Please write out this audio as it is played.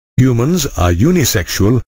Humans are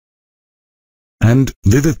unisexual and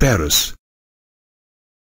viviparous.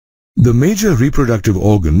 The major reproductive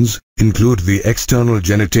organs include the external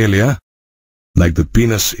genitalia, like the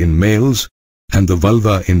penis in males and the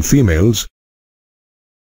vulva in females,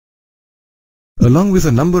 along with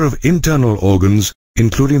a number of internal organs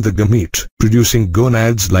including the gamete producing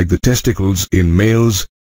gonads like the testicles in males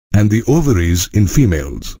and the ovaries in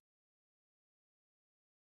females.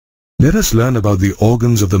 Let us learn about the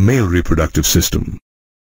organs of the male reproductive system.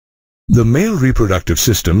 The male reproductive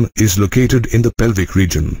system is located in the pelvic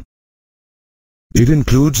region. It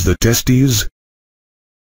includes the testes,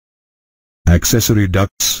 accessory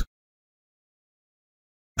ducts,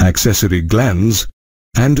 accessory glands,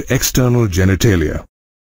 and external genitalia.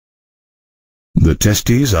 The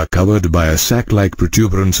testes are covered by a sac-like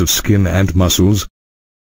protuberance of skin and muscles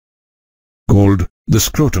called the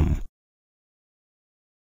scrotum.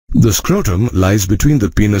 The scrotum lies between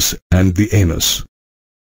the penis and the anus.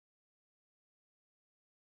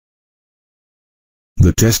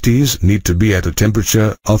 The testes need to be at a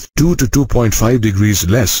temperature of 2 to 2.5 degrees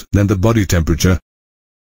less than the body temperature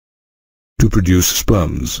to produce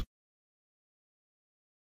sperms.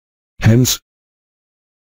 Hence,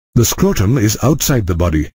 the scrotum is outside the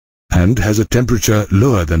body and has a temperature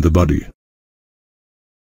lower than the body.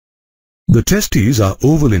 The testes are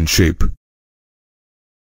oval in shape,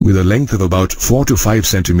 with a length of about 4 to 5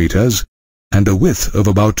 centimeters and a width of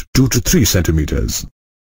about 2 to 3 centimeters.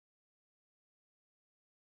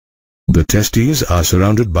 The testes are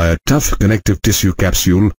surrounded by a tough connective tissue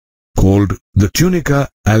capsule called the tunica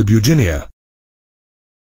albuginea.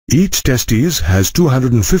 Each testes has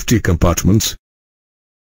 250 compartments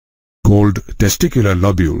called testicular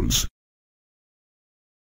lobules.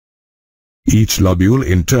 Each lobule,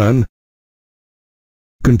 in turn,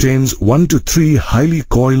 contains 1 to 3 highly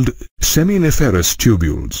coiled seminiferous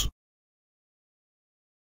tubules.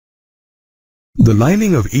 The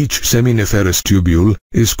lining of each seminiferous tubule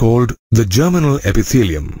is called the germinal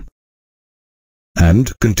epithelium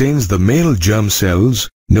and contains the male germ cells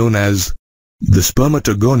known as the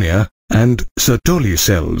spermatogonia and Sertoli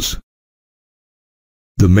cells.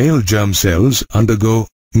 The male germ cells undergo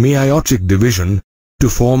meiotic division to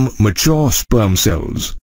form mature sperm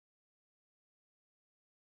cells.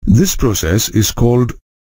 This process is called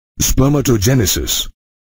spermatogenesis.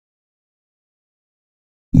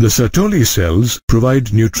 The Sertoli cells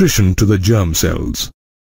provide nutrition to the germ cells.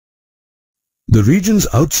 The regions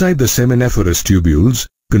outside the seminiferous tubules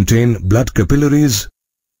contain blood capillaries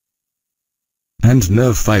and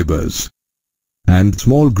nerve fibers, and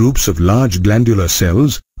small groups of large glandular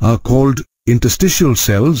cells are called interstitial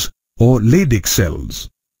cells or Leydig cells.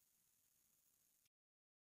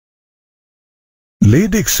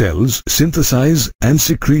 Leydig cells synthesize and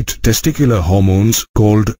secrete testicular hormones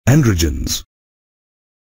called androgens.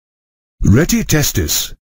 Reti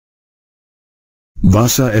testis,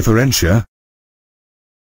 vasa efferentia,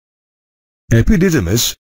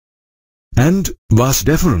 epididymis, and vas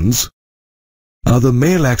deferens are the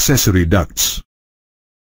male accessory ducts.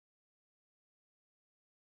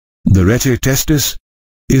 The rete testis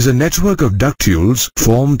is a network of ductules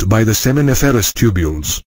formed by the seminiferous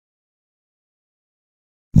tubules.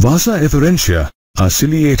 Vasa efferentia are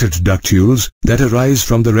ciliated ductules that arise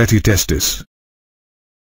from the rete testis.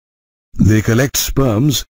 They collect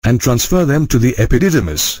sperms and transfer them to the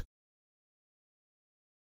epididymis.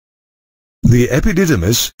 The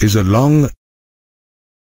epididymis is a long,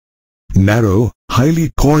 narrow,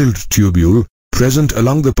 highly coiled tubule present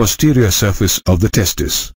along the posterior surface of the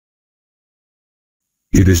testis.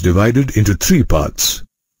 It is divided into 3 parts: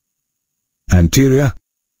 anterior,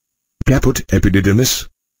 caput epididymis;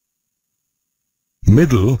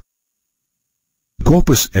 middle,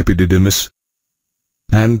 corpus epididymis;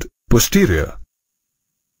 and posterior,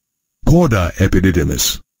 cauda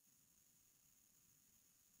epididymis.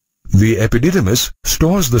 The epididymis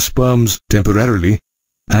stores the sperms temporarily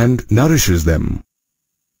and nourishes them.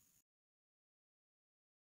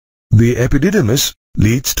 The epididymis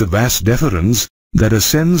leads to vas deferens that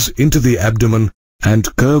ascends into the abdomen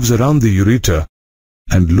and curves around the ureter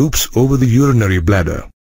and loops over the urinary bladder.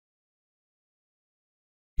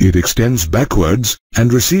 It extends backwards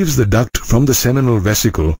and receives the duct from the seminal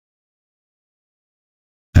vesicle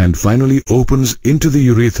and finally opens into the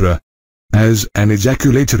urethra as an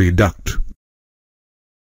ejaculatory duct.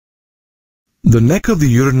 The neck of the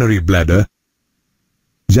urinary bladder,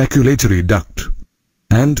 ejaculatory duct,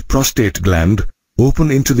 and prostate gland open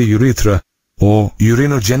into the urethra or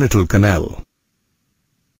urinogenital canal.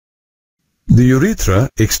 The urethra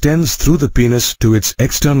extends through the penis to its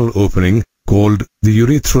external opening called the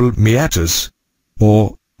urethral meatus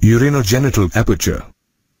or urinogenital aperture.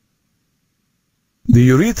 The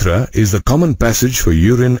urethra is the common passage for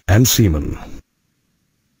urine and semen.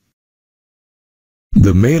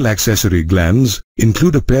 The male accessory glands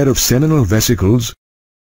include a pair of seminal vesicles,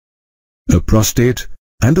 a prostate,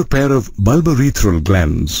 and a pair of bulbourethral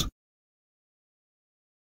glands.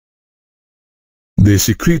 They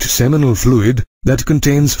secrete seminal fluid that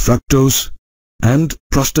contains fructose and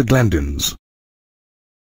prostaglandins.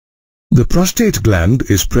 The prostate gland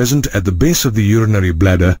is present at the base of the urinary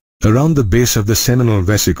bladder around the base of the seminal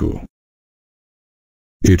vesicle.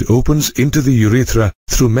 It opens into the urethra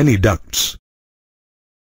through many ducts.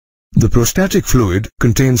 The prostatic fluid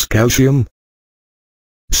contains calcium,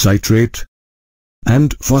 citrate,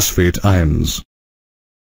 and phosphate ions.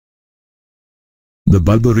 The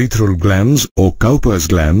bulbourethral glands or Cowper's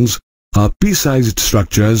glands are pea-sized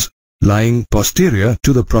structures lying posterior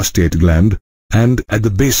to the prostate gland and at the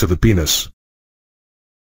base of the penis.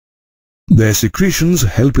 Their secretions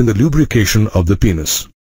help in the lubrication of the penis.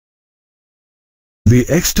 The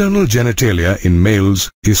external genitalia in males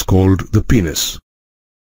is called the penis.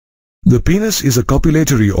 The penis is a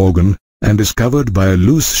copulatory organ and is covered by a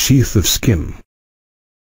loose sheath of skin.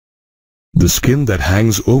 The skin that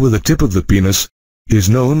hangs over the tip of the penis is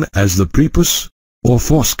known as the prepuce or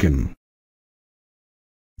foreskin.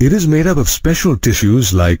 It is made up of special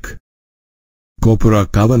tissues like corpora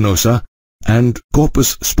cavernosa and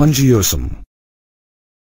corpus spongiosum.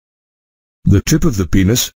 The tip of the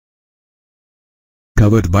penis,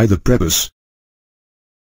 covered by the prepuce,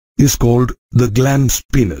 is called the glans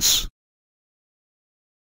penis.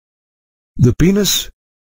 The penis,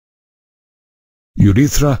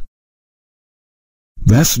 urethra,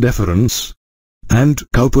 vas deferens, and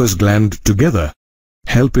Cowper's gland together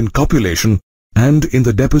help in copulation and in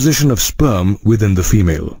the deposition of sperm within the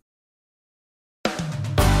female.